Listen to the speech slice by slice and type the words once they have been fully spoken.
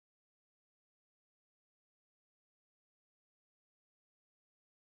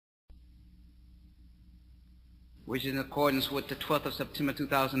which is in accordance with the 12th of September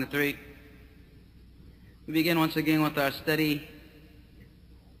 2003. We begin once again with our study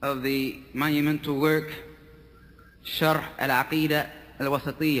of the monumental work Shar al-Aqidah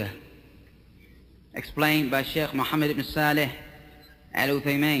Wasittiyah, explained by Sheikh Muhammad ibn Salih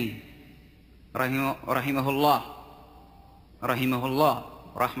al-UThaymin, Rahimahullah,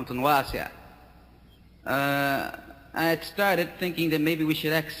 Rahmatun Wasi'ah. I had started thinking that maybe we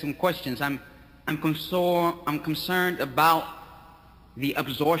should ask some questions. I'm concerned about the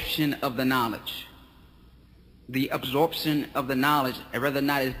absorption of the knowledge. The absorption of the knowledge, whether or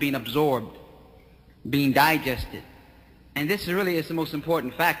not it's being absorbed, being digested. And this really is the most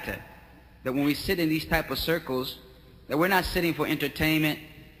important factor, that when we sit in these type of circles, that we're not sitting for entertainment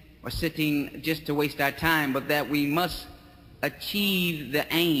or sitting just to waste our time, but that we must achieve the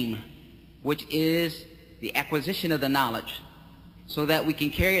aim, which is the acquisition of the knowledge, so that we can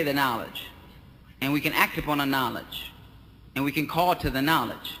carry the knowledge, and we can act upon the knowledge, and we can call to the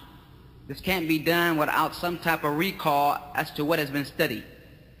knowledge. This can't be done without some type of recall as to what has been studied.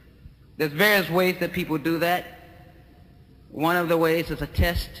 There's various ways that people do that. One of the ways is a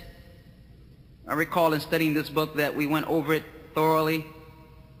test. I recall in studying this book that we went over it thoroughly,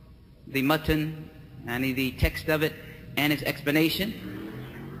 the matan, and the text of it, and its explanation.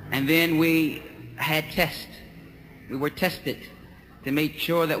 And then we had tests. We were tested to make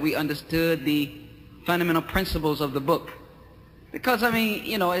sure that we understood the fundamental principles of the book. Because, I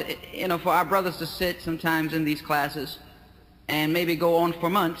mean, for our brothers to sit sometimes in these classes and maybe go on for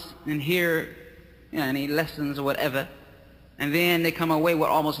months and hear any lessons or whatever, and then they come away with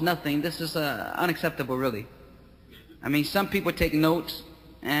almost nothing, this is unacceptable, really. I mean, some people take notes,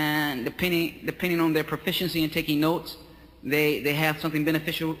 and depending on their proficiency in taking notes, they have something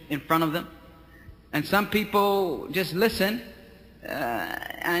beneficial in front of them. And some people just listen,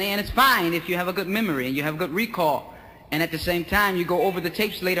 and it's fine if you have a good memory and you have good recall, and at the same time you go over the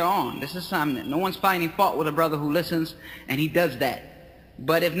tapes later on. This is something, no one's finding fault with a brother who listens and he does that.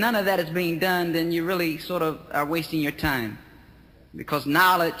 But if none of that is being done, then you really sort of are wasting your time. Because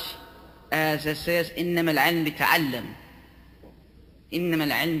knowledge, as it says, إِنَّمَا الْعِلْمِ بِتَعَلَّمْ.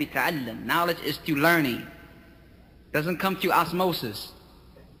 إِنَّمَا الْعِلْمِ بِتَعَلَّمْ. Knowledge is through learning. It doesn't come through osmosis.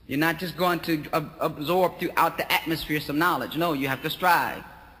 You're not just going to absorb throughout the atmosphere some knowledge. No, you have to strive.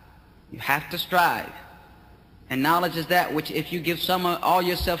 You have to strive. And knowledge is that which, if you give some of all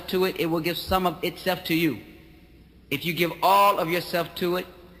yourself to it, it will give some of itself to you. If you give all of yourself to it,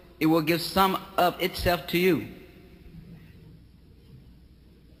 it will give some of itself to you.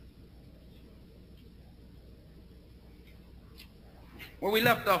 Where we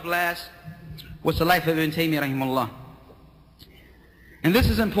left off last was the life of Ibn Taymiyyah, Rahimahullah. And this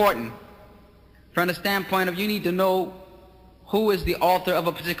is important from the standpoint of you need to know who is the author of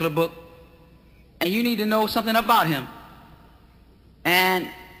a particular book, and you need to know something about him, and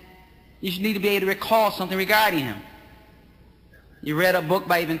you should need to be able to recall something regarding him. You read a book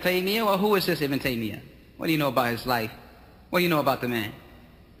by Ibn Taymiyyah. Well, who is this Ibn Taymiyyah? What do you know about his life? What do you know about the man?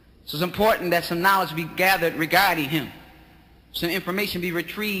 So it's important that some knowledge be gathered regarding him, some information be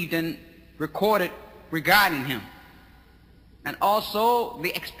retrieved and recorded regarding him. And also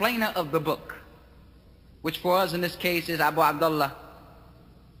the explainer of the book, which for us in this case is Abdullah,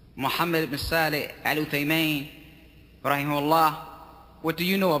 Muhammad ibn Salih al-UThaymin, Rahimahullah. What do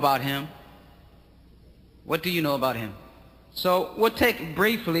you know about him? What do you know about him? So we'll take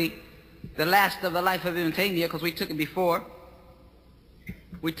briefly the last of the life of Ibn Taymiyyah, because we took it before.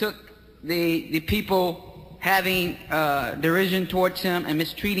 We took the people having derision towards him and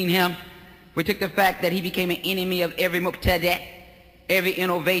mistreating him. We took the fact that he became an enemy of every mubtada', every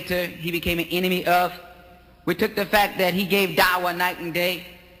innovator he became an enemy of. We took the fact that he gave da'wah night and day,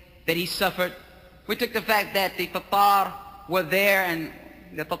 that he suffered. We took the fact that the Tatar were there, and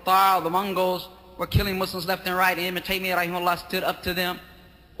the Tatar, the Mongols, were killing Muslims left and right, and Ibn Taymiyyah Rahimahullah stood up to them,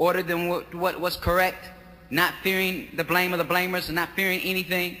 ordered them what was correct, not fearing the blame of the blamers and not fearing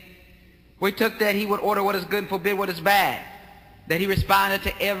anything. We took that he would order what is good and forbid what is bad, that he responded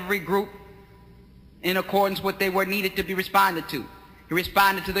to every group in accordance with what they were needed to be responded to. He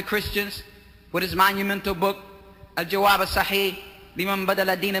responded to the Christians with his monumental book, Al-Jawab al-Sahih liman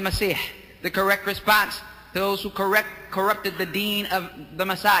badala din al-Masih, the correct response to those who corrupted the deen of the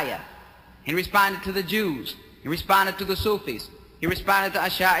Messiah. He responded to the Jews. He responded to the Sufis. He responded to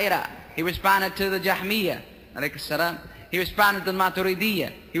Ash'a'ira. He responded to the Jahmiyyah, alayhi salam. He responded to the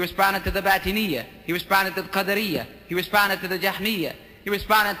Maturidiyah. He responded to the Batiniyah. He responded to the Qadariyah. He responded to the Jahmiyyah. He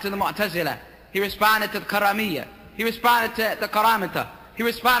responded to the Mu'tazilah. He responded to the Karamiyah. He responded to the Karamita. He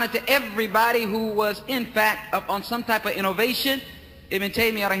responded to everybody who was in fact up on some type of innovation Ibn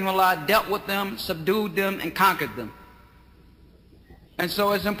Taymiyyah rahimahullah dealt with them, subdued them, and conquered them. And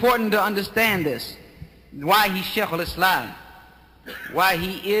so it's important to understand this, why he's Shaykh al-Islam, why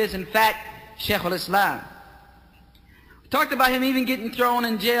he is in fact Shaykh al-Islam. We talked about him even getting thrown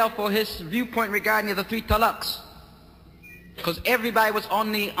in jail for his viewpoint regarding the 3 talaqs, because everybody was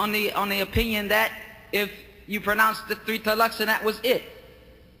on the opinion that if you pronounced the 3 talaqs, and that was it.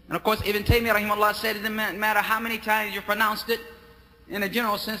 And of course Ibn Taymiyyah rahimahullah said it didn't matter how many times you pronounced it, in a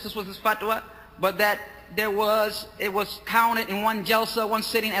general sense this was his fatwa, but that it was counted in one jalsa, one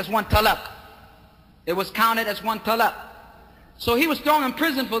sitting, as 1 talaq. It was counted as 1 talaq. So he was thrown in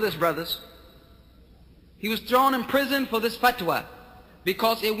prison for this, brothers. He was thrown in prison for this fatwa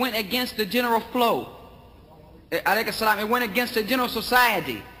because it went against the general flow. It went against the general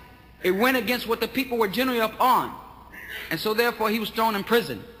society. It went against what the people were generally up on. And so therefore he was thrown in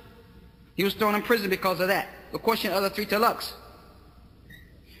prison. He was thrown in prison because of that. The question of the 3 talaqs.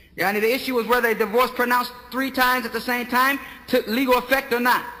 The issue was whether a divorce pronounced 3 times at the same time took legal effect or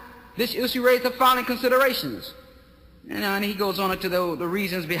not. This issue raised the following considerations. And he goes on to the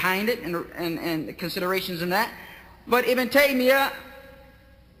reasons behind it and the considerations in that. But Ibn Taymiyyah,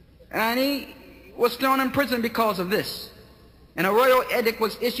 and he was thrown in prison because of this. And a royal edict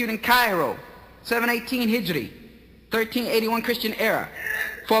was issued in Cairo, 718 Hijri, 1381 Christian era,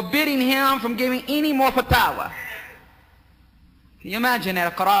 forbidding him from giving any more fatwa. Can you imagine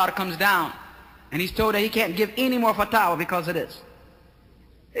that a qarar comes down and he's told that he can't give any more fatwa because of this?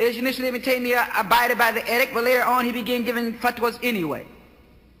 Initially Ibn Taymiyyah abided by the edict, but later on he began giving fatwas anyway.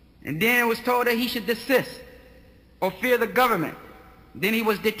 And then it was told that he should desist or fear the government. Then he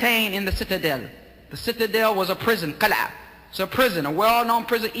was detained in the citadel. The citadel was a prison, qal'a. It's a prison, a well-known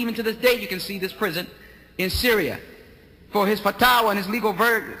prison. Even to this day you can see this prison in Syria for his fatwa and his legal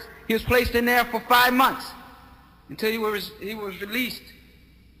verdicts. He was placed in there for 5 months until he was released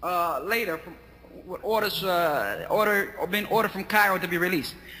later from being ordered from Cairo to be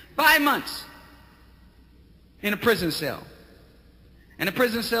released. 5 months in a prison cell. And the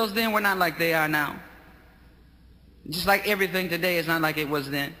prison cells then were not like they are now. Just like everything today is not like it was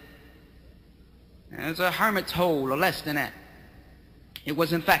then. And it's a hermit's hole or less than that. It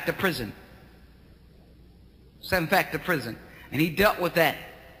was in fact a prison. It's in fact a prison. And he dealt with that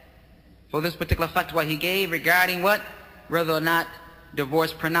for this particular fatwa he gave regarding what? Whether or not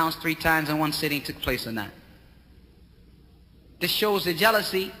divorce pronounced 3 times in one sitting took place or not. This shows the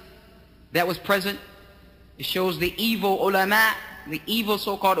jealousy that was present. It shows the evil ulama, the evil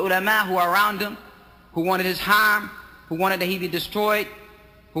so-called ulama who are around him, who wanted his harm, who wanted that he be destroyed,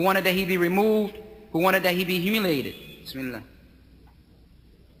 who wanted that he be removed, who wanted that he be humiliated. Bismillah.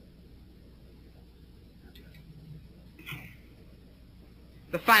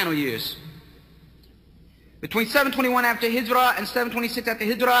 The final years. Between 721 after Hijrah and 726 after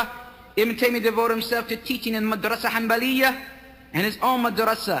Hijrah, Ibn Taymiyyah devoted himself to teaching in Madrasa Hanbaliyah and his own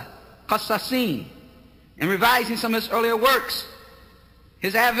Madrasa, Qassasin, and revising some of his earlier works.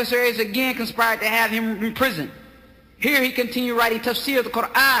 His adversaries again conspired to have him in prison. Here he continued writing tafsir of the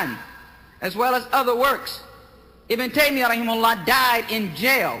Quran, as well as other works. Ibn Taymiyyah rahimahullah died in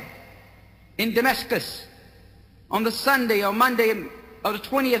jail in Damascus on the Sunday or Monday of the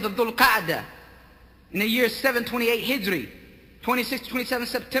 20th of Dhul Qa'dah in the year 728 Hijri, 26 to 27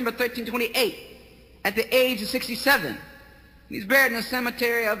 September 1328, at the age of 67. He's buried in the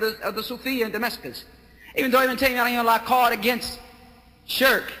cemetery of the Sufiyya in Damascus. Even though Ibn Taymiyyah rahimahullah called against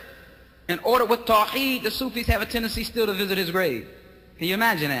shirk and ordered with tawheed, the Sufis have a tendency still to visit his grave. Can you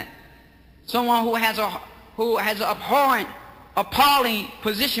imagine that? Someone who has an abhorrent, appalling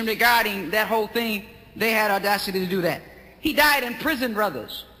position regarding that whole thing, they had audacity to do that. He died in prison,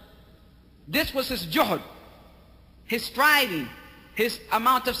 brothers. This was his juhd, his striving, his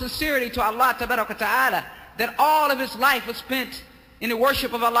amount of sincerity to Allah Ta'ala, that all of his life was spent in the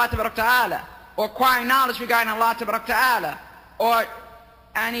worship of Allah Ta'ala, or acquiring knowledge regarding Allah Ta'ala, or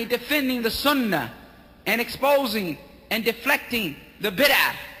defending the sunnah, and exposing and deflecting the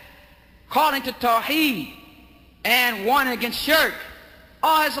bid'ah, calling to tawheed, and warning against shirk.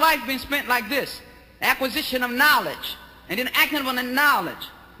 All his life been spent like this, acquisition of knowledge, and then acting on the knowledge,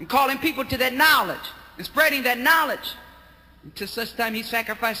 and calling people to that knowledge, and spreading that knowledge, until such time he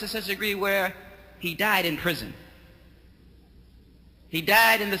sacrificed to such a degree where he died in prison. He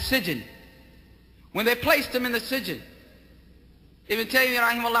died in the sijn. When they placed him in the sijn, Ibn Taymiyyah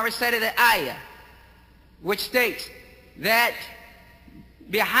rahimahullah recited an ayah which states that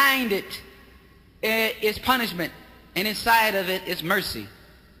behind it is punishment and inside of it is mercy.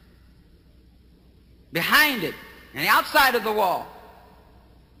 Behind it and outside of the wall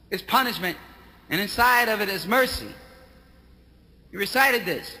is punishment and inside of it is mercy. He recited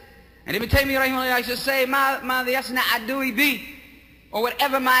this. And Ibn Taymiyyah Rahimahullah used to say, Ma yasna adui bi, or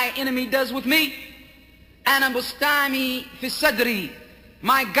whatever my enemy does with me, ana bustami fi sadri.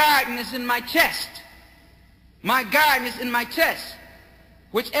 My garden is in my chest. My garden is in my chest.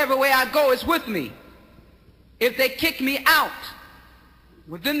 Whichever way I go is with me. If they kick me out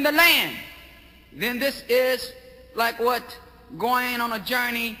within the land, then this is like what going on a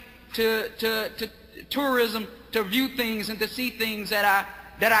journey to tourism, to view things and to see things that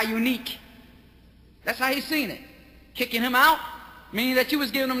are unique. That's how he's seen it. Kicking him out, meaning that you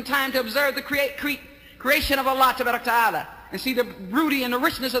was giving him time to observe the creation of Allah Ta'ala and see the beauty and the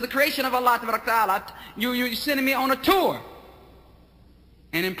richness of the creation of Allah Ta'ala. You're sending me on a tour.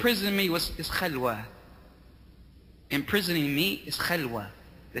 And imprisoning me is khalwa. Imprisoning me is khalwa.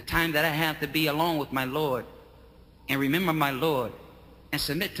 The time that I have to be alone with my Lord and remember my Lord and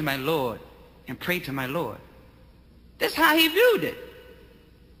submit to my Lord and pray to my Lord. That's how he viewed it.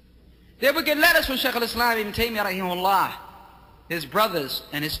 They would get letters from Shaykh al-Islam Ibn Taymiyyah Rahimahullah, his brothers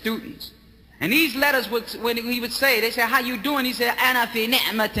and his students. And these letters, when he would say, they say, how you doing? He said, Ana fi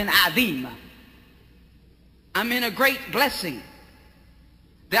ni'matin azima. I'm in a great blessing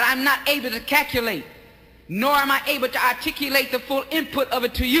that I'm not able to calculate, nor am I able to articulate the full input of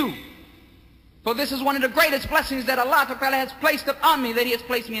it to you. For this is one of the greatest blessings that Allah Ta'ala has placed upon me, that he has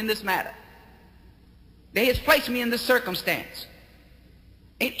placed me in this matter. That he has placed me in this circumstance.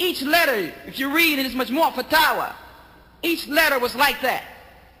 In each letter, if you read, it is much more fatawa. Each letter was like that.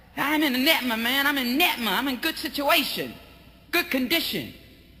 I'm in ni'mah, man. I'm in ni'mah. I'm in good situation, good condition.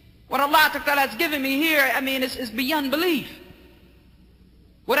 What Allah Ta'ala has given me here, I mean, is beyond belief.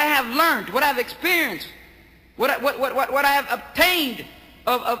 What I have learned, what I've experienced, what I have obtained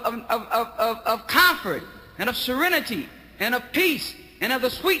of comfort and of serenity and of peace and of the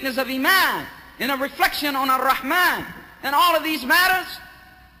sweetness of Iman and of reflection on Ar-Rahman and all of these matters,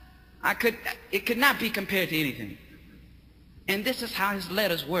 it could not be compared to anything. And this is how his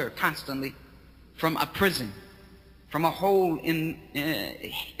letters were constantly, from a prison, from a hole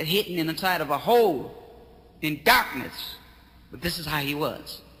hidden inside of a hole in darkness. But this is how he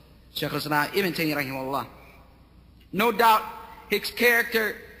was. Shaykh al-Islam Ibn Taymiyyah Rahimahullah. No doubt his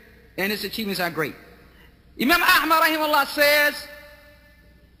character and his achievements are great. Imam Ahmad Rahimahullah says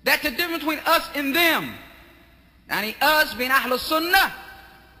that the difference between us and them, and us being Ahlul Sunnah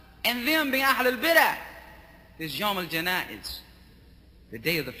and them being Ahlul Bid'ah, is Yawm al-Janaiz, the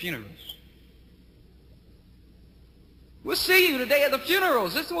day of the funerals. We'll see you the day of the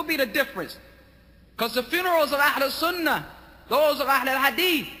funerals. This will be the difference. Because the funerals of Ahlul Sunnah, those of Ahlul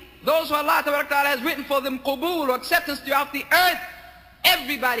Hadith, those who Allah Ta'ala has written for them qubul or acceptance throughout the earth,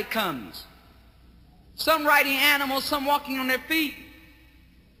 everybody comes. Some riding animals, some walking on their feet.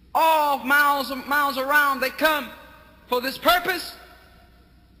 All miles around they come for this purpose.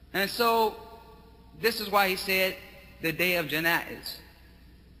 And so this is why he said the day of Janaiz.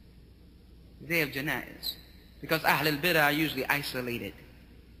 The day of Janaiz. Because Ahlul Bid'ah are usually isolated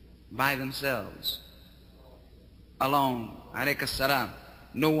by themselves, alone. Alayhi-salam.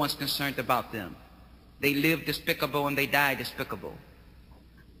 No one's concerned about them. They live despicable and they die despicable.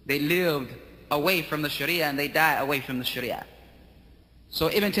 They lived away from the Sharia and they die away from the Sharia. So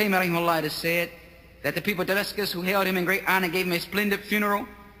Ibn Taymiyyah Rahimahullah has said that the people of Damascus who held him in great honor gave him a splendid funeral,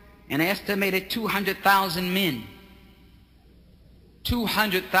 and estimated 200,000 men.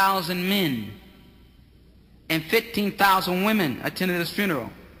 200,000 men and 15,000 women attended his funeral.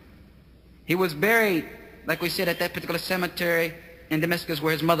 He was buried, like we said, at that particular cemetery in Damascus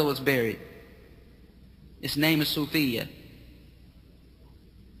where his mother was buried. Its name is Sufiyah.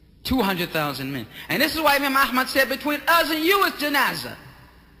 200,000 men. And this is why Imam Ahmad said, between us and you is janazah.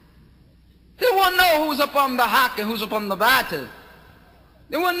 They won't know who's up on the haqq and who's up on the batil.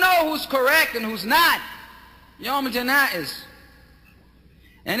 They won't know who's correct and who's not. Yawm al-Janaiz.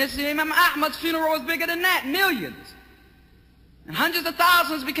 And this Imam Ahmad's funeral was bigger than that, millions. And hundreds of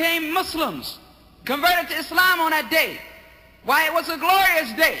thousands became Muslims, converted to Islam on that day. Why, it was a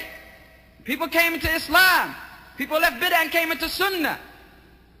glorious day. People came into Islam. People left Bid'ah and came into Sunnah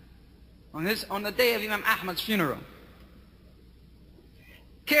on the day of Imam Ahmad's funeral.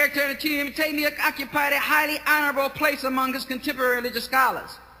 Character and achievement, Ibn Taymiyyah occupied a highly honorable place among his contemporary religious scholars.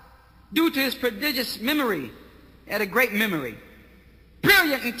 Due to his prodigious memory, he had a great memory.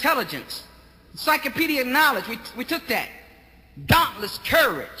 Brilliant intelligence, encyclopedic knowledge, we took that. Dauntless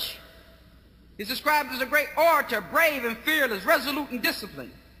courage. He's described as a great orator, brave and fearless, resolute and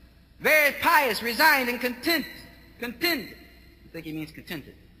disciplined. Very pious, resigned and contented. I think he means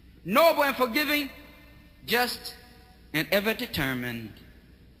contented. Noble and forgiving, just and ever determined.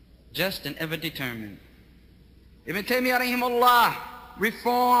 Just and ever determined. Ibn Taymiyyah Rahimahullah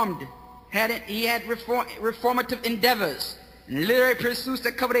reformed, he had reformative endeavors and literary pursuits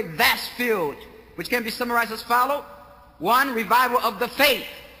that covered a vast field, which can be summarized as follows. 1, revival of the faith.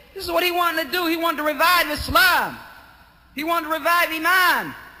 This is what he wanted to do. He wanted to revive Islam. He wanted to revive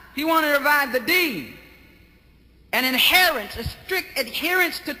Iman. He wanted to revive the Deen. An adherence, a strict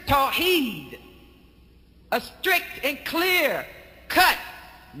adherence to Tawheed. A strict and clear cut,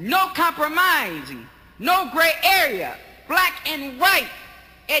 no compromising, no gray area, black and white,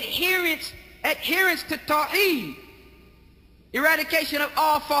 adherence to Tawheed. Eradication of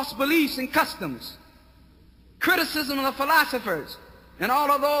all false beliefs and customs. Criticism of the philosophers and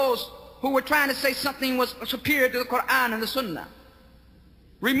all of those who were trying to say something was superior to the Quran and the Sunnah.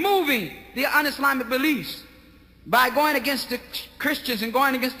 Removing the un-Islamic beliefs by going against the Christians and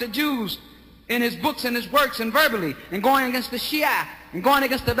going against the Jews in his books and his works and verbally, and going against the Shia, and going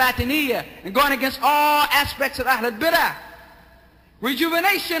against the Batiniyah, and going against all aspects of Ahl al-Bid'ah.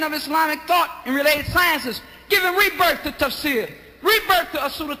 Rejuvenation of Islamic thought and related sciences, giving rebirth to tafsir, rebirth to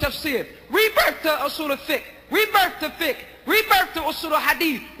usul al-tafsir, rebirth to usul al-fiqh, rebirth to fiqh, rebirth to usul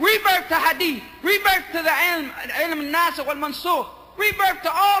al-hadith, rebirth to hadith, rebirth to the ilm al-nasikh wal-mansukh, rebirth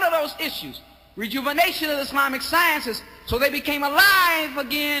to all of those issues. Rejuvenation of Islamic sciences so they became alive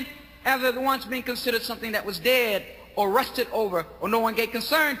again after the once being considered something that was dead or rusted over or no one gave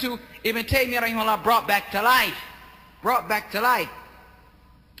concern to. Ibn Taymiyyah Rahimahullah brought back to life. Brought back to life.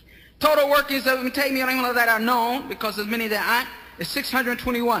 Total workings of Ibn Taymiyyah Rahimahullah that are known, because there's many that aren't, is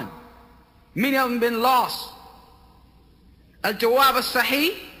 621. Many of them been lost. Al-Jawab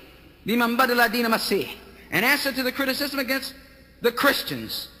al-Sahih liman badala din al-Masih. An answer to the criticism against the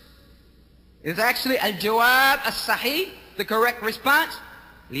Christians. It's actually Al-Jawab al-Sahih, the correct response,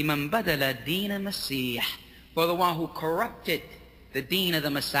 liman badala din al-Masih, for the one who corrupted the deen of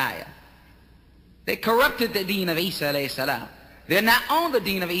the Messiah. They corrupted the deen of Isa alayhi salam. They're not on the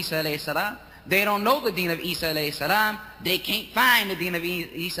deen of Isa alayhi salam. They don't know the deen of Isa alayhi salam. They can't find the deen of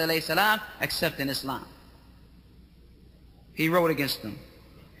Isa alayhi salam except in Islam. He wrote against them.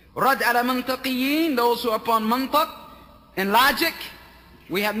 Rad ala mantaqiyin, those who are upon mantaq and logic.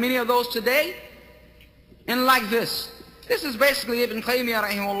 We have many of those today. And like this. This is basically Ibn Taymiyyah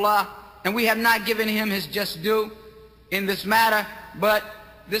Rahimahullah, and we have not given him his just due in this matter, but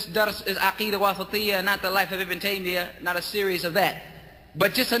this dars is Aqidah Wasittiyah, not the life of Ibn Taymiyyah, not a series of that.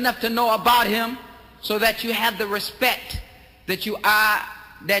 But just enough to know about him so that you have the respect that you are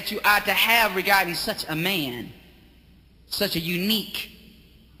to have regarding such a man, such a unique,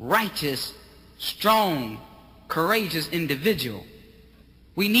 righteous, strong, courageous individual.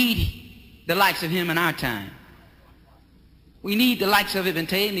 We need the likes of him in our time. We need the likes of Ibn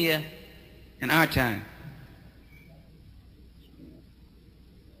Taymiyyah in our time.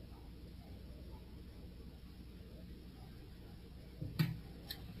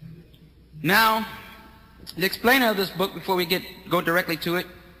 Now, the explainer of this book, before we go directly to it,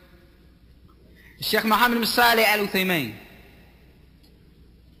 Sheikh Muhammad ibn Salih al-UThaymin.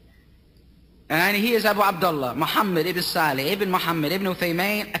 And he is Abu Abdullah, Muhammad ibn Salih, ibn Muhammad ibn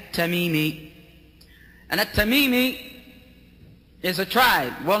UThaymin at-Tamimi. And at-Tamimi is a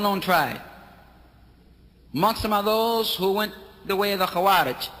tribe, well-known tribe. Amongst them are those who went the way of the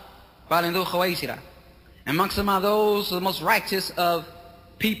Khawarij, following the Khawaisira. Amongst them are those the most righteous of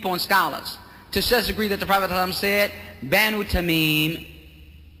people and scholars, to such a degree that the Prophet ﷺ said, Banu Tamim,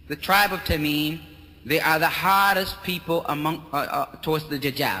 the tribe of Tamim, they are the hardest people among towards the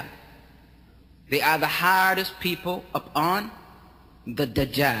Dajjal. They are the hardest people upon the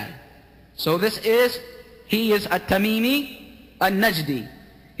Dajjal. So he is a Tamimi, a Najdi.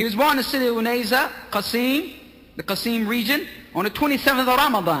 He was born in the city of Unayza, Qasim, the Qasim region, on the 27th of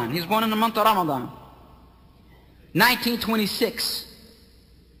Ramadan. He was born in the month of Ramadan. 1926.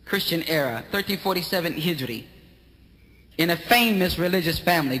 Christian era, 1347 Hijri, in a famous religious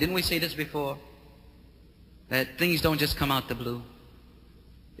family. Didn't we say this before? That things don't just come out the blue.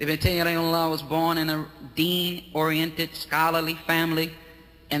 Ibn Taymiyyah was born in a deen-oriented, scholarly family,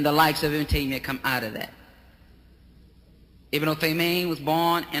 and the likes of Ibn Taymiyyah come out of that. Ibn UThaymin was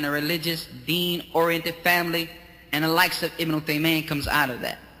born in a religious, deen-oriented family, and the likes of Ibn UThaymin comes out of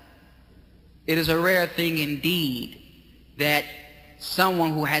that. It is a rare thing indeed that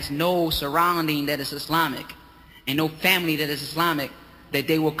someone who has no surrounding that is Islamic and no family that is Islamic, that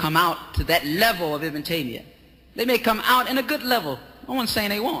they will come out to that level of Ibn Taymiyyah. They may come out in a good level. No one's saying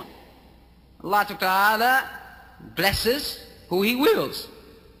they won't. Allah Ta'ala blesses who He wills.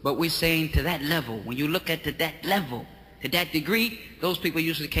 But we're saying to that level, when you look at that level, to that degree, those people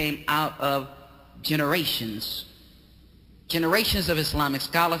usually came out of generations. Generations of Islamic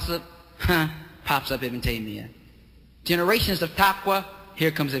scholarship, pops up Ibn Taymiyyah. Generations of taqwa,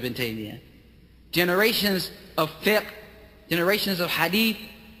 here comes Ibn Taymiyyah. Generations of fiqh, generations of hadith,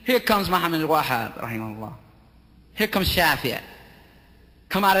 here comes Muhammad al-Wahhab, rahimahullah. Here comes Shafi'ah.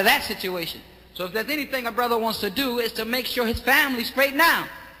 Come out of that situation. So if there's anything a brother wants to do, is to make sure his family's straight now.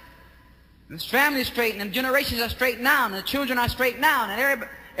 His family's straight, and the generations are straight now, and the children are straight now, and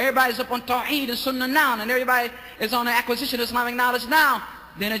everybody's up on Tawheed and Sunnah now, and everybody is on the acquisition of Islamic knowledge now.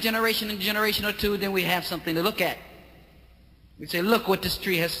 Then a generation or two, then we have something to look at. We say, look what this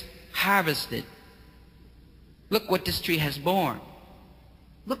tree has harvested. Look what this tree has borne.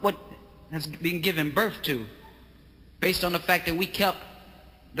 Look what has been given birth to, based on the fact that we kept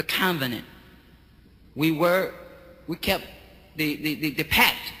the covenant. We kept the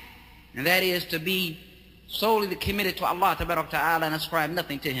pact, and that is to be solely committed to Allah Ta'ala and ascribe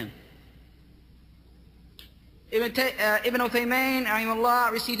nothing to Him. Ibn UThaymin,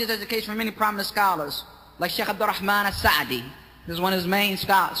 Rahimahullah, received his education from many prominent scholars, like Sheikh Abdurrahman al-Sa'di. This is one of his main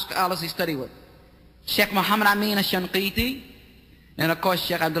scholars he studied with. Sheikh Muhammad Amin al-Shanqiti, and of course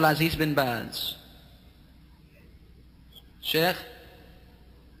Sheikh Abdulaziz bin Baz. Sheikh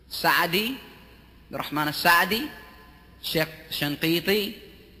Sa'di, Rahman al-Sa'di, Sheikh Shanqiti,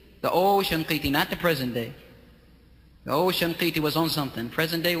 the old Shanqiti, not the present day. The old Shanqiti was on something.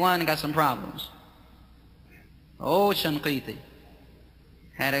 Present day one got some problems. The old Shanqiti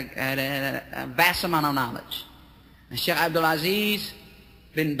had a vast amount of knowledge. And Sheikh Abdulaziz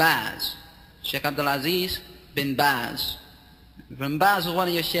bin Baz. Sheikh Abdulaziz bin Baz. If bin Baz is one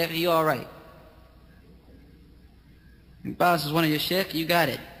of your sheikh, you all right. If Baz is one of your sheikh, you got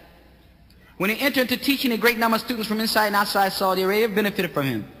it. When he entered into teaching, a great number of students from inside and outside Saudi Arabia benefited from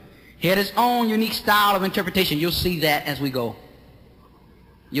him. He had his own unique style of interpretation. You'll see that as we go.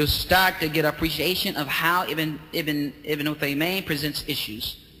 You'll start to get appreciation of how Ibn UThaymin presents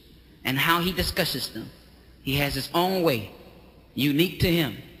issues and how he discusses them. He has his own way, unique to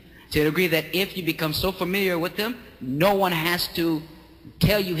him, to the degree that if you become so familiar with him, no one has to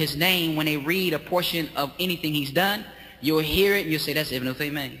tell you his name when they read a portion of anything he's done. You'll hear it and you'll say, that's Ibn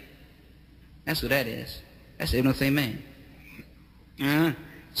UThaymin. That's who that is. That's Ibn UThaymin.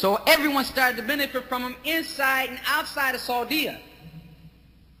 So everyone started to benefit from him inside and outside of Saudi.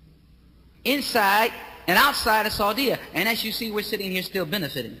 Inside and outside of Saudi. And as you see, we're sitting here still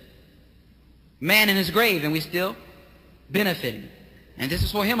benefiting. Man in his grave, and we're still benefiting. And this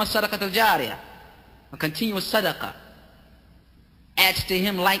is for him a sadaqat al-jariyah, a continuous sadaqah. Adds to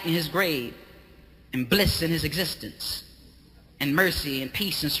him light in his grave, and bliss in his existence, and mercy and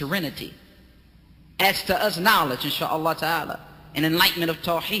peace and serenity. Adds to us knowledge, insha'Allah ta'ala, and enlightenment of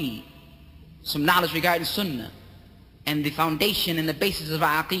Tawheed, some knowledge regarding Sunnah, and the foundation and the basis of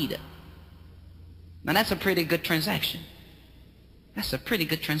our Aqidah. Now that's a pretty good transaction. That's a pretty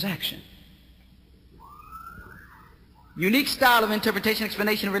good transaction. Unique style of interpretation,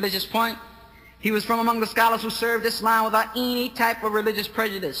 explanation of religious point. He was from among the scholars who served Islam without any type of religious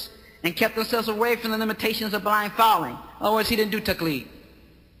prejudice and kept themselves away from the limitations of blind following. In other words, he didn't do taqleed.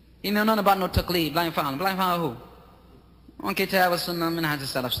 He knew nothing about no taqleed, blind following. Blind follow who? On Kitab Sunnah Minhaj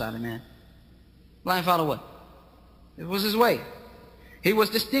Salaf Salih, man. Blind follow what? It was his way. He was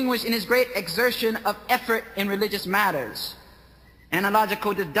distinguished in his great exertion of effort in religious matters,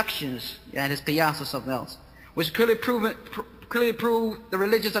 analogical deductions, his qiyas or something else, which clearly proved the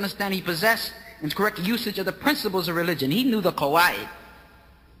religious understanding he possessed and correct usage of the principles of religion. He knew the qawaid.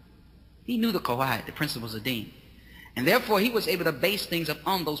 He knew the qawaid, the principles of deen. And therefore he was able to base things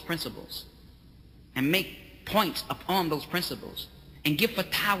upon those principles and make points upon those principles and give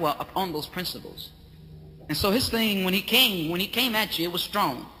fatwa upon those principles. And so his thing, when he came at you, it was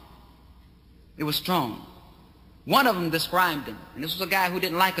strong. It was strong. One of them described him, and this was a guy who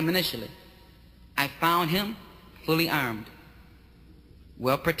didn't like him initially. I found him fully armed,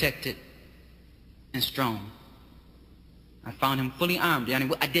 well protected, and strong. I found him fully armed,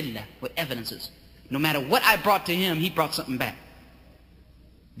 with adillah, with evidences. No matter what I brought to him, he brought something back.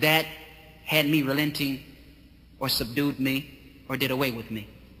 That had me relenting, or subdued me, or did away with me.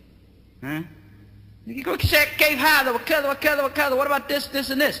 Huh? You go check cave high, what about this,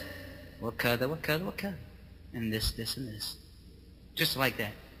 and this? What, and this, and this. Just like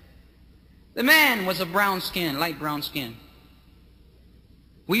that. The man was of brown skin, light brown skin.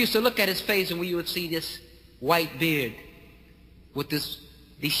 We used to look at his face and we would see this white beard with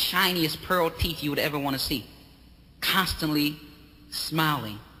the shiniest pearl teeth you would ever want to see, constantly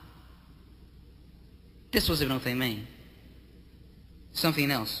smiling. This was Ibn Taymiyyah. Something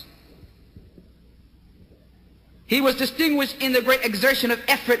else. He was distinguished in the great exertion of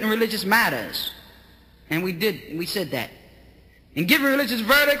effort in religious matters. And we said that. In giving religious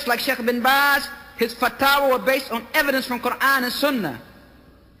verdicts like Sheikh bin Baz, His fatwa were based on evidence from Quran and Sunnah.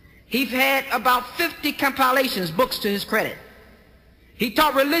 He's had about 50 compilations, books to his credit. He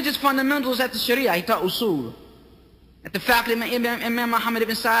taught religious fundamentals at the Sharia. He taught usul at the faculty of Imam Muhammad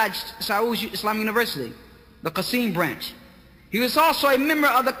ibn Saud's Islamic University, the Qasim branch. He was also a member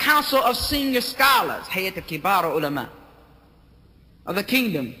of the Council of Senior Scholars, Hayat al-Kibar Ulama, of the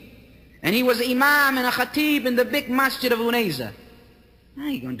kingdom. And he was an imam and a khatib in the big masjid of Uwais. How are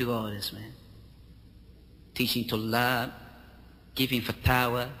you going to do all this, man? Teaching tullab, giving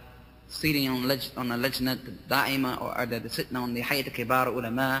fatwa, sitting on the lajnat da'ima, or sitting on the Hayat al-Kibar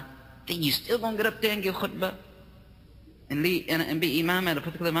Ulama. Then you still going to get up there and give khutbah and be imam at a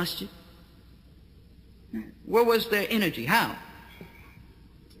particular masjid? Where was their energy? How?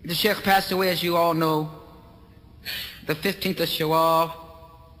 The Sheikh passed away, as you all know, the 15th of Shawwal,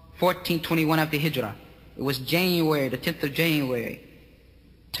 1421 after Hijrah. It was January, the 10th of January,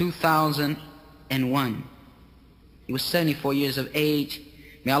 2001. He was 74 years of age.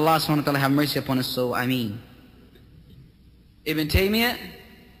 May Allah subhanahu wa ta'ala have mercy upon his soul. Ameen. Ibn Taymiyyah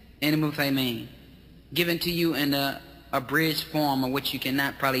and UThaymin, given to you in a abridged form, of which you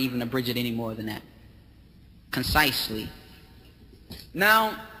cannot probably even abridge it any more than that. Concisely.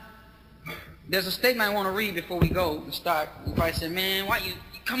 Now, there's a statement I want to read before we go and start. You probably say, man, why you,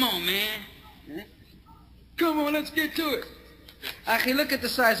 come on, man. Come on, let's get to it. Actually, look at the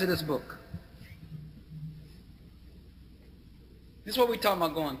size of this book. This is what we're talking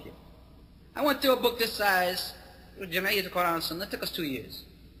about going here. I went through a book this size, Jamaiyyah al-Quran and Sunnah. It took us 2 years.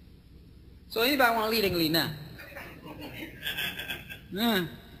 So anybody want to lead, they can lead now. Yeah.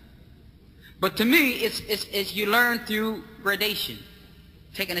 But to me, it's you learn through gradation,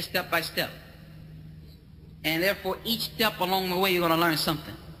 taking it step by step. And therefore, each step along the way, you're going to learn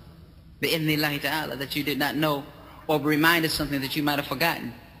something. Bi'idhnillahi ta'ala, that you did not know, or be reminded something that you might have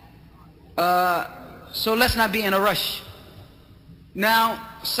forgotten. So let's not be in a rush. Now,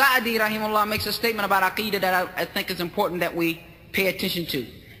 Sa'di, Rahimahullah, makes a statement about Aqidah that I think is important that we pay attention to.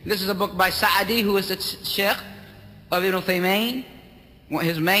 This is a book by Sa'di, who is the Sheikh of Ibn Taymiyyah,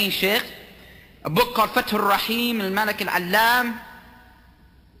 his main Sheikh. A book called Fath al-Rahim al-Malik al-Allam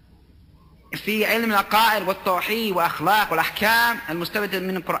في علم العقائد والتوحيد وأخلاق والأحكام المستمدة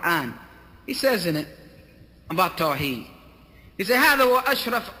من القرآن. He says in it about Tawheed. He says, هذا هو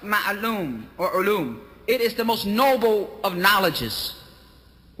أشرف معلوم or علوم. It is the most noble of knowledges.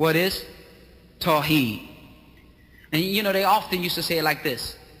 What is? Tawheed. And you know, they often used to say it like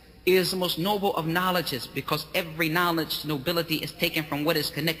this. It is the most noble of knowledges, because every knowledge, nobility is taken from what it's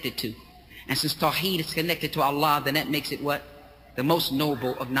connected to. And since Tawheed is connected to Allah, then that makes it what? The most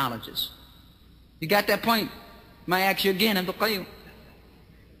noble of knowledges. You got that point? May I ask you again, Abdul Qayyum?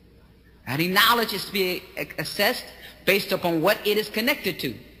 Any knowledge is to be assessed based upon what it is connected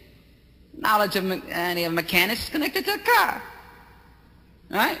to. Knowledge of mechanics is connected to a car.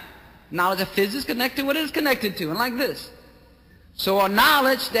 Right? Knowledge of physics is connected to what it is connected to, and like this. So a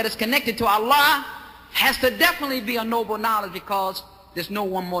knowledge that is connected to Allah has to definitely be a noble knowledge, because there's no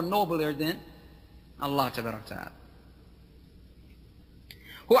one more nobler than Allah Ta'ala.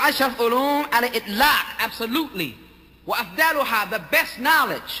 Who ashraf ulum ala itlaq, absolutely. Wa afdaluha, the best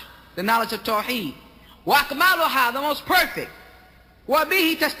knowledge, the knowledge of Tawheed. Wa akmaluha, the most perfect. Wa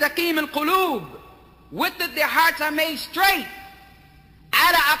bihi tastaqim al-qulub, with it their hearts are made straight.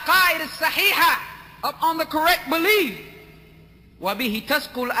 Ala aqaid as-sahiha, upon the correct belief. Wa bihi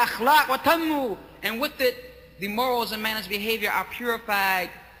tasqu al-akhlaq wa tammu, and with it the morals and manners behavior are purified,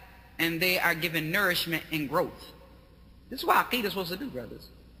 and they are given nourishment and growth. This is what Aqidah is supposed to do, brothers.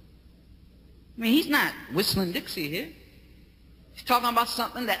 I mean, he's not whistling Dixie here. He's talking about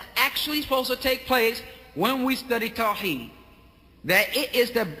something that actually is supposed to take place when we study Tawheed. That it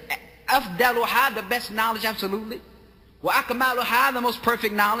is the afdaluha, the best knowledge, absolutely. Wa akmaluha, the most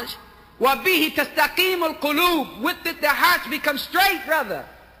perfect knowledge. Wa bihi tastaqim al-qulub, with it their hearts become straight, brother.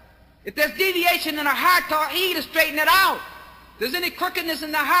 If there's deviation in the heart, Tawheed will straighten it out. If there's any crookedness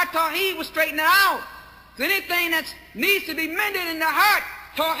in the heart, Tawheed will straighten it out. If there's anything that needs to be mended in the heart,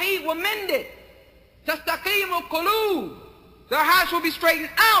 Tawheed will mend it. Tastaqim al-qulub, their hearts will be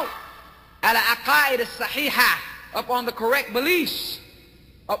straightened out. Ala aqaid as-sahiha, upon the correct beliefs.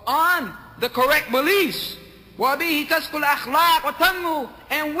 Upon the correct beliefs. Wa bihi tasqu al-akhlaq wa tammu,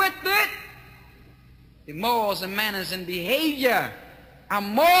 and with it, the morals and manners and behavior, our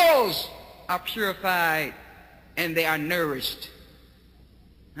morals are purified and they are nourished.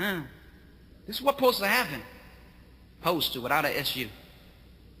 This is what's supposed to happen. Supposed to, without an SU.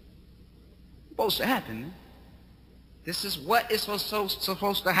 Supposed to happen, man. This is what is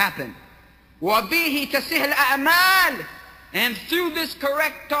supposed to happen. وَبِهِ تَسِهْ الْأَعْمَالِ, And through this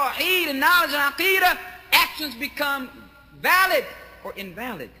correct tawheed and knowledge and aqidah, actions become valid or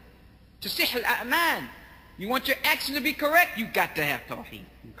invalid. Tasih al-a'man. You want your action to be correct, you got to have tawheed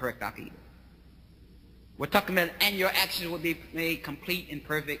and correct aqidah. We're talking about, and your actions will be made complete and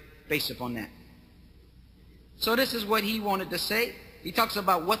perfect based upon that. So this is what he wanted to say. He talks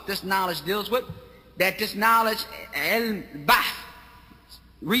about what this knowledge deals with. That this knowledge, al-bahth,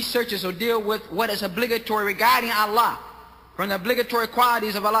 researchers will deal with what is obligatory regarding Allah, from the obligatory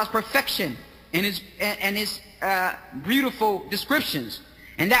qualities of Allah's perfection and his beautiful descriptions,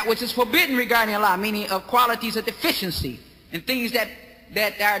 and that which is forbidden regarding Allah, meaning of qualities of deficiency and things that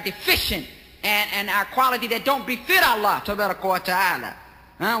are deficient and are quality that don't befit Allah tabaraka wa ta'ala,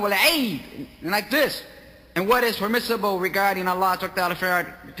 like this. And what is permissible regarding Allah ta'ala,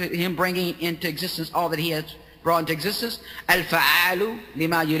 to him bringing into existence all that he has brought into existence. Al-fa'alu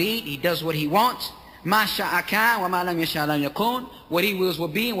lima yurid, he does what he wants. Ma sha'a kan wa ma lam yasha' lam yakun, what he wills will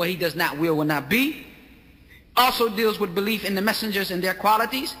be and what he does not will not be. Also deals with belief in the messengers and their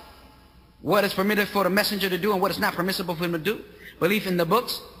qualities, what is permitted for the messenger to do and what is not permissible for him to do. Belief in the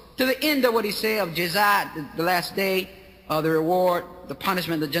books, to the end of what he said of jazaa, the last day, the reward, the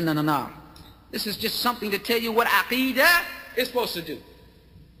punishment, the jannah and the nar. This is just something to tell you what aqidah is supposed to do.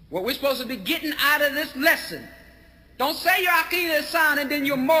 What we're supposed to be getting out of this lesson. Don't say your aqidah is sound and then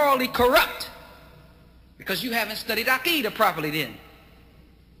you're morally corrupt, because you haven't studied aqidah properly then.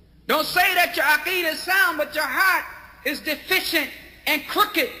 Don't say that your aqidah is sound but your heart is deficient and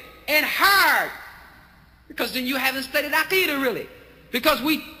crooked and hard, because then you haven't studied aqidah really. Because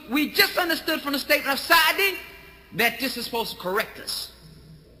we just understood from the statement of Sa'di that this is supposed to correct us.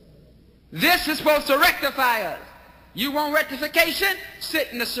 This is supposed to rectify us. You want rectification? Sit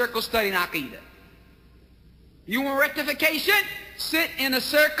in a circle studying aqidah. You want rectification? Sit in a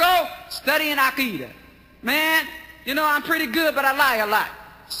circle studying aqidah. Man, you know I'm pretty good but I lie a lot.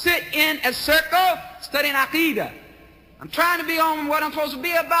 Sit in a circle studying aqidah. I'm trying to be on what I'm supposed to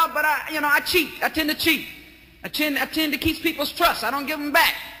be about, but I cheat. I tend to cheat. I tend to keep people's trust. I don't give them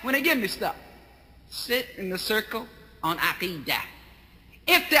back when they give me stuff. Sit in the circle on aqidah.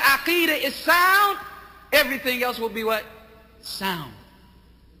 If the aqidah is sound, everything else will be what? Sound.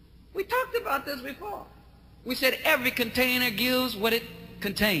 We talked about this before. We said every container gives what it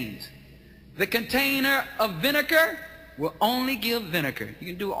contains. The container of vinegar will only give vinegar. You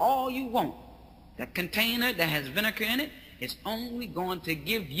can do all you want. That container that has vinegar in it is only going to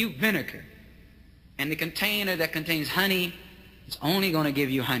give you vinegar. And the container that contains honey is only going to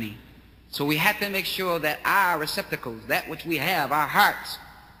give you honey. So we have to make sure that our receptacles, that which we have, our hearts,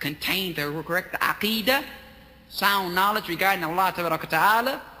 contain the correct aqidah, sound knowledge regarding Allah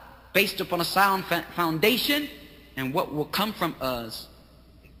Ta'ala, based upon a sound foundation, and what will come from us,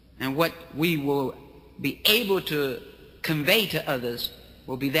 and what we will be able to convey to others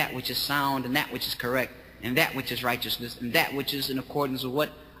will be that which is sound, and that which is correct, and that which is righteousness, and that which is in accordance with what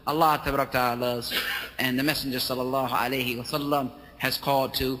Allah Ta'ala and the Messenger Sallallahu Alaihi Wasallam has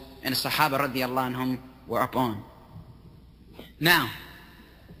called to, and the Sahaba Radiallahu Anhum were upon. Now,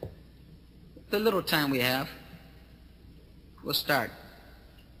 the little time we have, we'll start.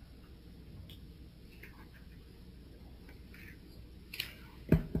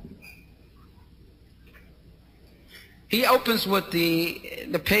 He opens with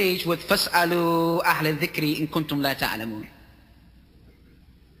the page with فَاسْأَلُوا أَهْلَ الذِّكْرِ إِن كُنْتُمْ لَا تَعْلَمُونَ.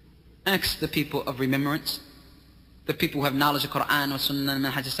 Ask the people of remembrance, the people who have knowledge of Quran or Sunnah and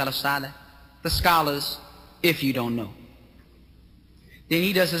Manhaj Salaf Salih, the scholars, if you don't know. Then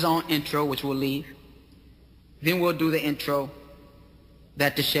he does his own intro, which we'll leave. Then we'll do the intro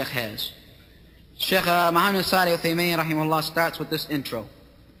that the Sheikh has. Sheikh Muhammad Salih UThaymin Rahimahullah starts with this intro.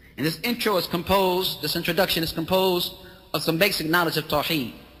 And this intro is composed, this introduction is composed of some basic knowledge of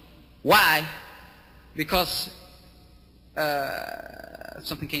Tawheed. Why? Because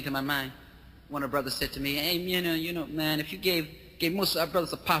something came to my mind. One of the brothers said to me, hey, you know, man, if you gave most of our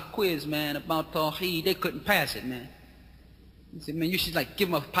brothers a pop quiz, man, about Tawheed, they couldn't pass it, man. He said, man, you should like give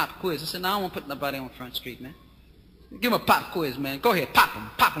them a pop quiz. I said, no, I don't want to put nobody on Front Street, man. Give them a pop quiz, man. Go ahead,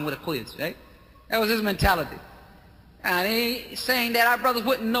 pop them with a quiz, right? That was his mentality. And he's saying that our brothers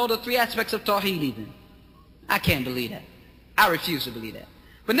wouldn't know the three aspects of Tawheed even. I can't believe that. I refuse to believe that.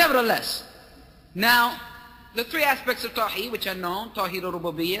 But nevertheless, now, the three aspects of Tawheed which are known, Tawheed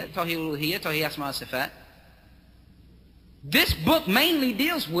al-Rububiyyah, Tawheed al-Uluhiyyah, Tawheed Asma al-Sifat. This book mainly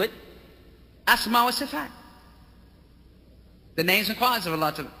deals with Asma al-Sifat, the names and qualities of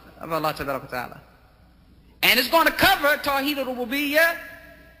Allah Ta'ala. And it's going to cover Tawheed al-Rububiyyah,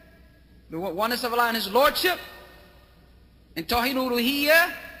 the oneness of Allah and His Lordship, and Tawheed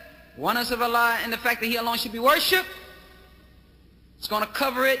al-Uluhiyyah, oneness of Allah and the fact that He alone should be worshipped, It's going to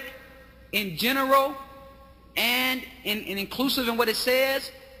cover it in general and in inclusive in what it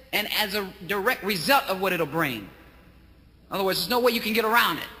says, and as a direct result of what it'll bring. In other words, there's no way you can get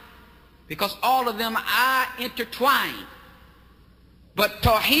around it, because all of them are intertwined. But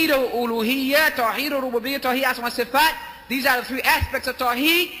Tawheed al-Uluhiyyah, Tawheed al-Rububiyyah, Tawheed Asma Sifat, these are the three aspects of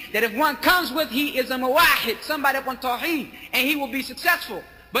Tawheed that if one comes with, he is a Muwahid, somebody upon Tawheed, and he will be successful.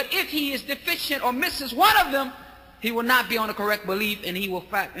 But if he is deficient or misses one of them, he will not be on the correct belief, and he will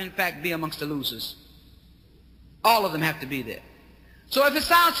in fact be amongst the losers. All of them have to be there. So if it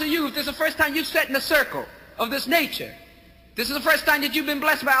sounds to you, if this is the first time you've sat in a circle of this nature, this is the first time that you've been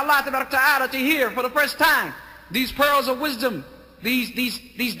blessed by Allah Ta'ala to hear for the first time these pearls of wisdom,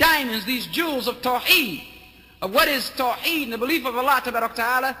 these diamonds, these jewels of Tawheed, of what is Tawheed and the belief of Allah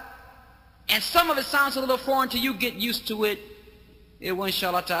Ta'ala, and some of it sounds a little foreign to you, get used to it. It will,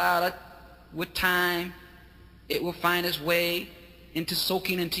 inshallah Ta'ala, with time, it will find its way into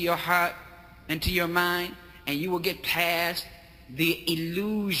soaking into your heart, into your mind, and you will get past the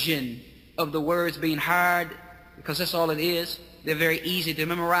illusion of the words being hard, because that's all it is. They're very easy to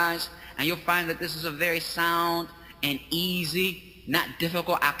memorize, and you'll find that this is a very sound and easy, not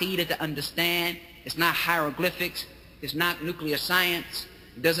difficult Aqidah to understand. It's not hieroglyphics, it's not nuclear science,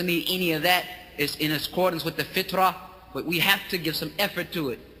 it doesn't need any of that. It's in accordance with the fitrah, but we have to give some effort to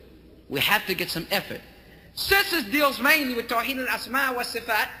it. We have to get some effort. Since it deals mainly with Tawheed al-Asma wa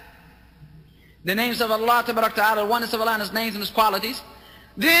Sifat, the names of Allah Ta'ala, the oneness of Allah and His names and His qualities,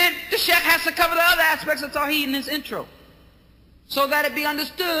 then the Sheikh has to cover the other aspects of Tawheed in his intro, so that it be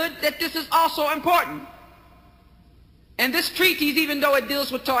understood that this is also important. And this treatise, even though it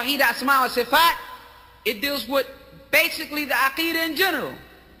deals with Tawheed Asma wa Sifat, it deals with basically the Aqidah in general.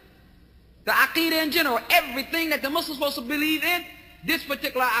 The Aqidah in general, everything that the Muslim's supposed to believe in, this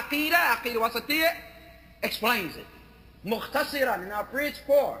particular Aqidah, Aqidah Wasittiyah, explains it. Mukhtasirah in our bridge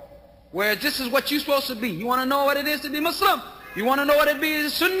 4. Where this is what you're supposed to be. You want to know what it is to be Muslim? You want to know what it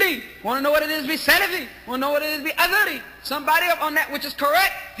is to be Sunni? You want to know what it is to be Salafi? You want to know what it is to be Athari? Somebody up on that which is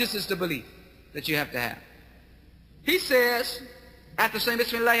correct, this is the belief that you have to have. He says, after saying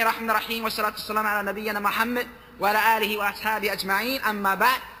Bismillahir Rahmanir Rahim wa salatu salam ala nabiyyina Muhammad wa ala alihi wa ashabi ajma'in, amma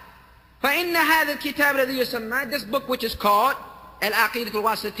ba'd, فإن هذا الكتاب الذي يسمى, this book which is called Al-Aqidah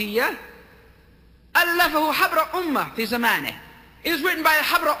Wasittiyah, ألفه حبر أمة في زمانه. It is written by a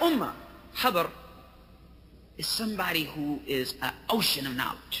Habra Ummah. Habr is somebody who is an ocean of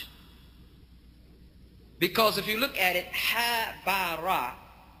knowledge. Because if you look at it, Habara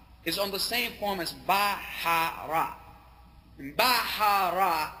is on the same form as Bahara. And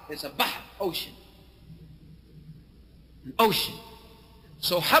Bahara is a Bahr, ocean. An ocean.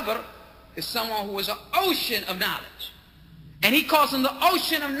 So Habr is someone who is an ocean of knowledge. And he calls him the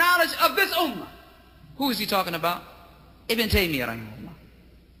ocean of knowledge of this Ummah. Who is he talking about? Ibn Taymiyyah Rahimahullah.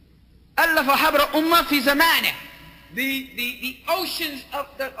 Allafa habra ummah fi zamaneh. The oceans of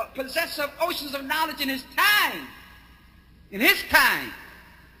the possessor of oceans of knowledge in his time. In his time.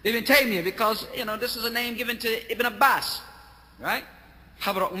 Ibn Taymiyyah, because you know this is a name given to Ibn Abbas. Right?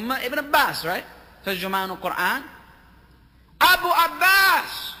 Habra ummah Ibn Abbas, right? Tarjuman al-Quran. Abu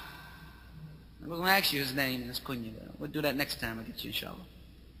Abbas. I'm going to ask you his name in this kunya. We'll do that next time. I'll get you inshallah.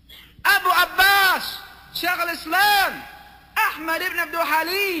 Abu Abbas, Shaykh al-Islam, Ahmad ibn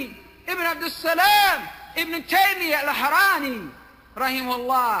Abul-Halim, ibn Abdus-Salam, Ibn Taymiyyah al-Harrani,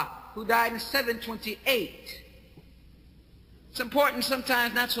 Rahimahullah, who died in 728. It's important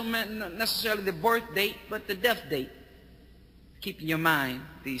sometimes not so necessarily the birth date, but the death date. Keep in your mind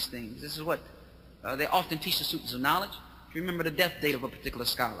these things. This is what they often teach the students of knowledge. Remember the death date of a particular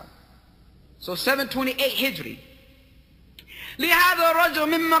scholar. So 728 Hijri. لهذا الرجل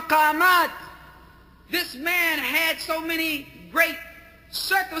من مقامات. This man had so many great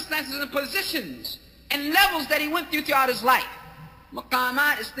circumstances and positions and levels that he went through throughout his life.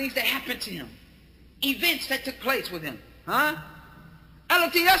 Maqamat is things that happened to him, events that took place with him.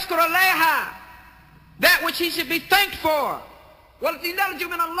 التي يشكر عليها, that which he should be thanked for. والتي نرجو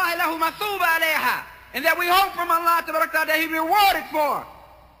من الله له مثوبة عليها, and that we hope from Allah that he be rewarded for.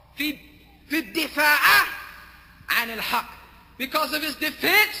 في الدفاع عن الحق, because of his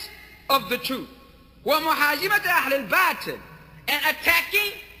defense of the truth. ومحاجمة أهل الباطل, and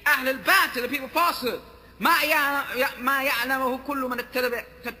attacking أهل الباطل, the people of falsehood. ما يعلمه كل من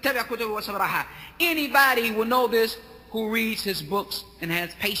تتبع كتبه وصبرها. Anybody will know this who reads his books and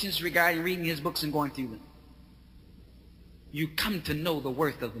has patience regarding reading his books and going through them. You come to know the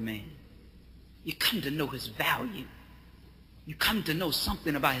worth of the man. You come to know his value. You come to know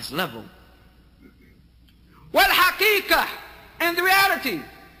something about his level. والحقيقة, and the reality,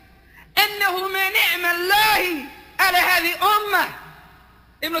 أنه من نعم الله على هذه الأمة,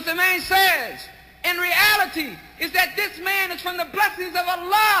 Ibn Taymiyyah says, in reality, is that this man is from the blessings of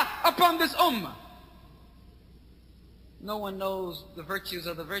Allah upon this ummah. No one knows the virtues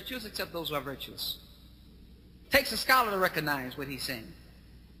of the virtuous except those who are virtuous. It takes a scholar to recognize what he's saying.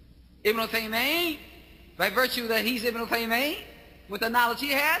 Ibn Taymiyyah, by virtue that he's Ibn Taymiyyah, with the knowledge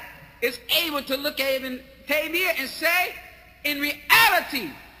he had, is able to look at Ibn Taymiyyah and say, in reality,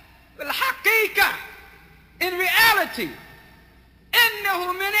 بالحقيقة, in reality,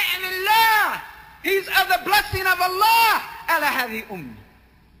 إنه من نعم الله, he's of the blessing of Allah على هذه الأمة,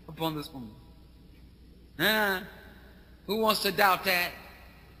 upon this ummah. Who wants to doubt that?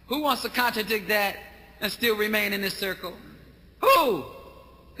 Who wants to contradict that and still remain in this circle? Who?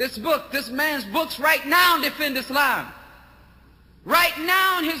 This book, this man's books right now defend Islam. Right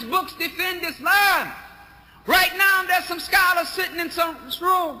now his books defend Islam. Right now there's some scholars sitting in some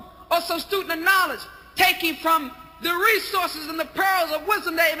room or some student of knowledge taking from the resources and the pearls of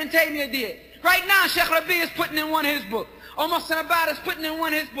wisdom that Ibn Taymiyyah did. Right now Sheikh Rabi is putting in one of his books. Or Muhsin Abad is putting in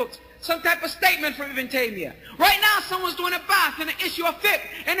one of his books some type of statement from Ibn Taymiyyah. Right now someone's doing a bath in the issue of fiqh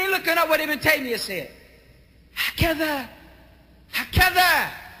and they're looking up what Ibn Taymiyyah said. Hakada,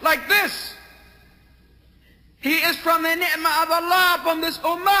 like this. He is from the ni'mah of Allah upon this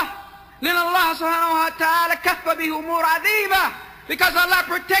ummah. لِلَّهِ سُبْحَانَهُ وَتَعَالَى كَفَّ بِهُمُورَ عَظِيمَةٍ, because Allah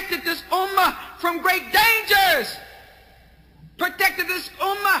protected this ummah from great dangers. Protected this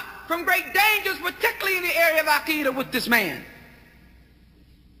ummah from great dangers, particularly in the area of Aqidah with this man.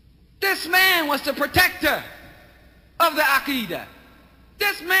 This man was the protector of the Aqidah.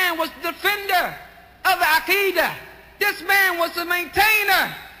 This man was the defender of the Aqidah. This man was the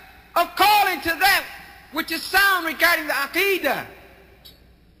maintainer of calling to that which is sound regarding the Aqidah.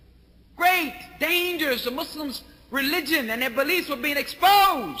 Great dangers of Muslims' religion and their beliefs were being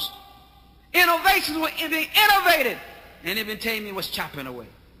exposed. Innovations were being innovated. And Ibn Taymiyyah was chopping away.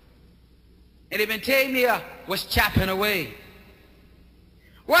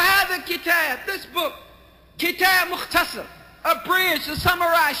 وهذا الكتاب, this book, كتاب مختصر, abridged, a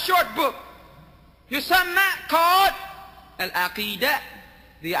summarized short book, يسمى called Al-Aqidah,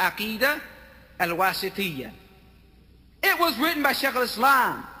 the Aqidah Al-Wasittiyah. It was written by Shaykh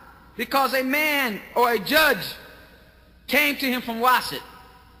al-Islam because a man or a judge came to him from Wasit.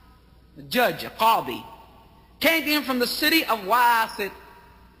 A judge, a qadi, came to him from the city of Wasit.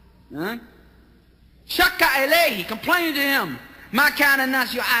 Shakka ilayhi, complained to him, ما كان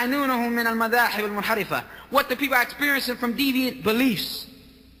الناس يعانونهم من المذاهب المنحرفة, what the people are experiencing from deviant beliefs,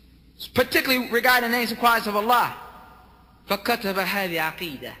 particularly regarding the names and qualities of Allah. فكتب هذه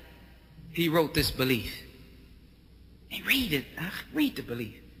عقيدة, he wrote this belief. And read it, read the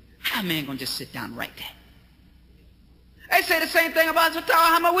belief. How a man gonna just sit down and write that? They say the same thing about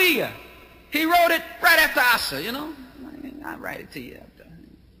Fatawa Hamawiyah. He wrote it right after Asr, you know. I'll write it to you after.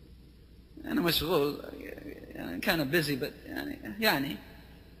 And I'm kind of busy, but yani,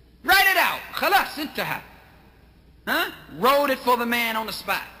 write it out. Khalas, intaha. Wrote it for the man on the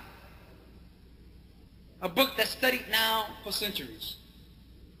spot. A book that's studied now for centuries.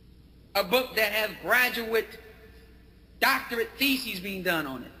 A book that has graduate, doctorate theses being done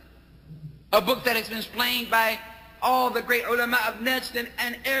on it. A book that has been explained by all the great ulama of Najd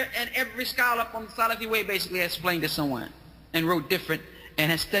and every scholar from the Salafi way basically has explained to someone and wrote different and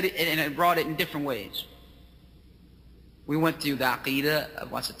has studied it and brought it in different ways. We went through the Aqidah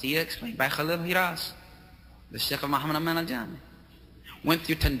Wasittiyah explained by Khalil Hiras, the Sheikh of Muhammad Aman al-Jami. Went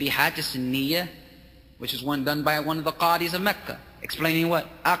through Tanbihat al-Sunniyah, which is one done by one of the Qadis of Mecca, explaining what?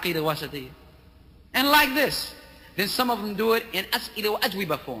 Aqidah Wasittiyah. And like this. Then some of them do it in As'ila wa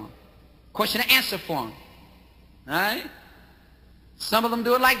Ajwiba form, question and answer form. Alright? Some of them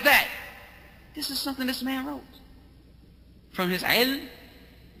do it like that. This is something this man wrote. From his ilm,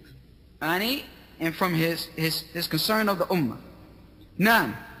 and from his concern of the ummah.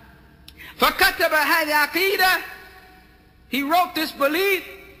 Now, فَكَتَبَ هَذِهِ عَقِيدَةً, he wrote this belief,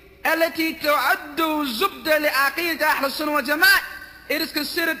 التي تعد زبدة لعقيدة أهل السنة والجماعة. It is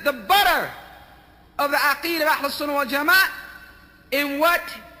considered the butter of the Aqidah of Ahl al-Sunnah wal Jama'ah in what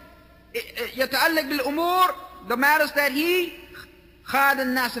يتعلق بالأمور, the matters that he خاد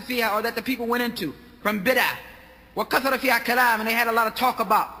الناس فيها, or that the people went into from bid'ah. وكثر فيها كلام, and they had a lot of talk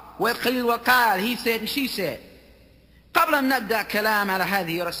about. والقيل وقال, he said and she said. قبل أن نبدأ كلام على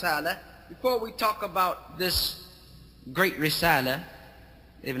هذه الرسالة, before we talk about this great risala,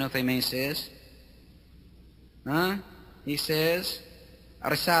 Ibn Taymiyyah says, he says,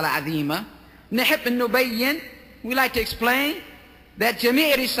 رسالة عظيمة. نحب أن نبين, we like to explain that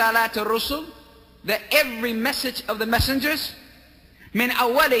جميع رسالات الرسل, that every message of the messengers, من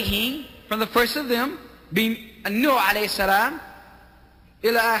أوله, from the first of them, being Nuh alayhi salam,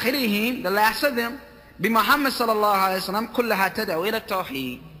 إلى آخرهم, the last of them, بمحمد صلى الله عليه وسلم كلها تدعو إلى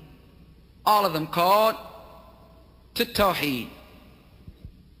التوحيد. All of them called to Tawheed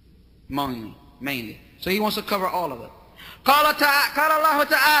mainly. So he wants to cover all of it. قال الله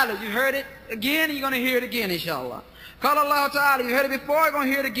تعالى, you heard it again, you're going to hear it again inshallah. قال الله تعالى, you heard it before, you're going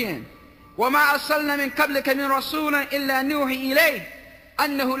to hear it again. وما أرسلنا من قبلك من رسول إلا نوحي إليه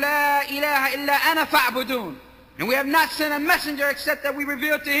أنه لا إله إلا أنا فاعبدون. And we have not sent a messenger except that we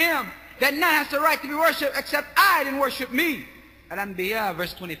revealed to him that none has the right to be worshipped except I, and worship me. Al-Anbiya,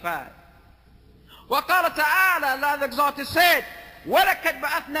 verse 25. وقال تعالى, Allah the Exalted said, وَلَقَدْ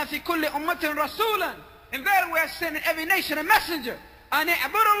بَعَثْنَا فِي كُلِّ أُمَّةٍ رَسُولًا. And then we have sent in every nation a messenger. أَنِ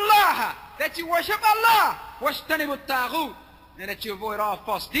اعْبُدُوا اللَّهَ, that you worship Allah. وَاجْتَنِبُوا الطَّاغُوتَ, and that you avoid all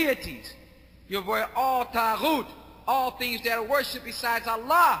false deities. You avoid all taghut, all things that are worshipped besides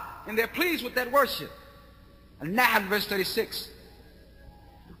Allah, and they're pleased with that worship. Al-Nahl, verse 36.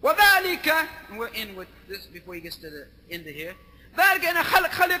 وَذَلِكَ, and we'll end with this before he gets to the end of here. ذَلِكَ أَنَ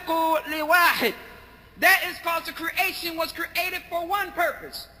خَلِقُوا لِوَاحِدٍ. That is cause the creation was created for one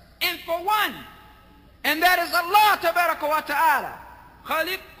purpose, and for one. And that is Allah tabaraka wa ta'ala.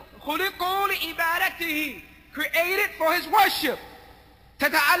 خُلِقُوا لِعِبَادَتِهِ. Created for his worship.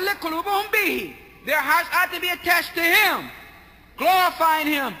 تَتَعَلَّقُ قُلُوبُهُمْ بِهِ. Their hearts ought to be attached to him, glorifying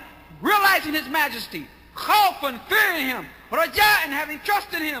him, realizing his majesty, khawfan, fearing him, raja'an, having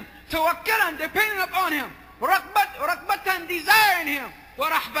trust in him, tawakkalan, depending upon him, rakbatan, desiring him, wa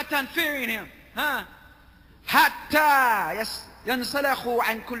rahbatan, fearing him. Hatta yansalakhu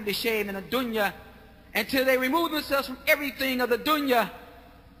an kulli shay min ad-dunya, until they remove themselves from everything of the dunya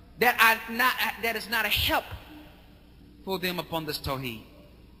that is not a help for them upon this tawheed.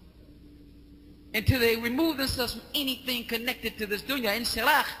 Until they remove themselves from anything connected to this dunya.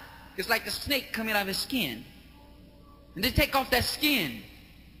 Insalakh is like the snake coming out of his skin. And they take off that skin.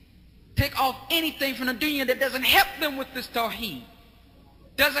 Take off anything from the dunya that doesn't help them with this tawheed.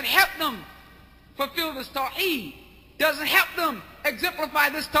 Doesn't help them fulfill this tawheed. Doesn't help them exemplify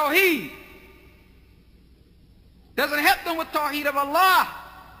this tawheed. Doesn't help them with tawheed of Allah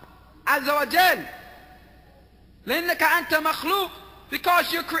Azza wa Jal. لأنك أنت مخلوق,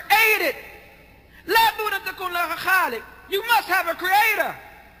 because you're created. لا بد أن تكون لك خالق. You must have a creator.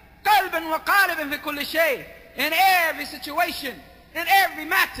 قلبا وقالبا في كل شيء. In every situation, in every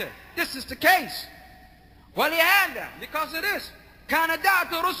matter, this is the case. ولهذا, because of this, كان دعوة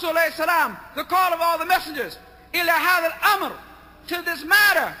الرسل عليه السلام, the call of all the messengers, إلى هذا الأمر, to this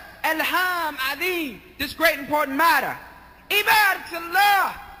matter, الهام عظيم, this great important matter. عبادة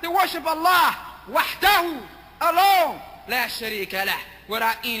الله, to worship Allah, وحده, alone, لا شريك له,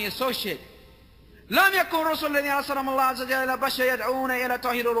 without any associate. لم يكن رسل الذين أرسلهم الله عز وجل إلى بشر يدعون إلى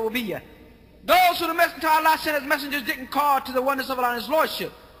توحيد الربوبية. Those who the messenger Allah sent as messengers didn't call to the oneness of Allah and His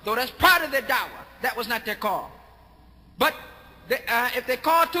Lordship, though that's part of their da'wah. That was not their call. But if they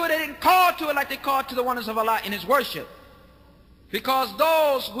called to it, they didn't call to it like they called to the oneness of Allah in His worship. Because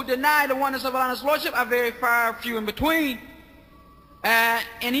those who deny the oneness of Allah and His Lordship are very few in between.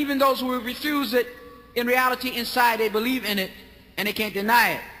 And even those who refuse it, in reality, inside they believe in it and they can't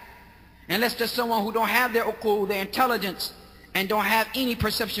deny it. Unless there's someone who don't have their uqul, their intelligence, and don't have any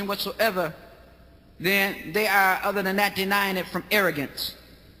perception whatsoever, then they are, other than that, denying it from arrogance.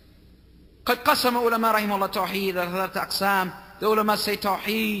 قد قسم علماء رحمه الله توحيد ثلاثة أقسام. The ulama say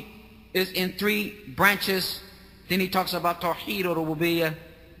tawheed is in 3 branches. Then he talks about tawheed al-rububiyyah,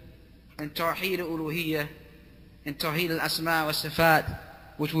 and tawheed al-uluhiyyah, and tawheed al-asma wa sifat,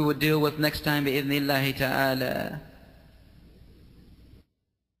 which we will deal with next time bi-idhnillahi ta'ala.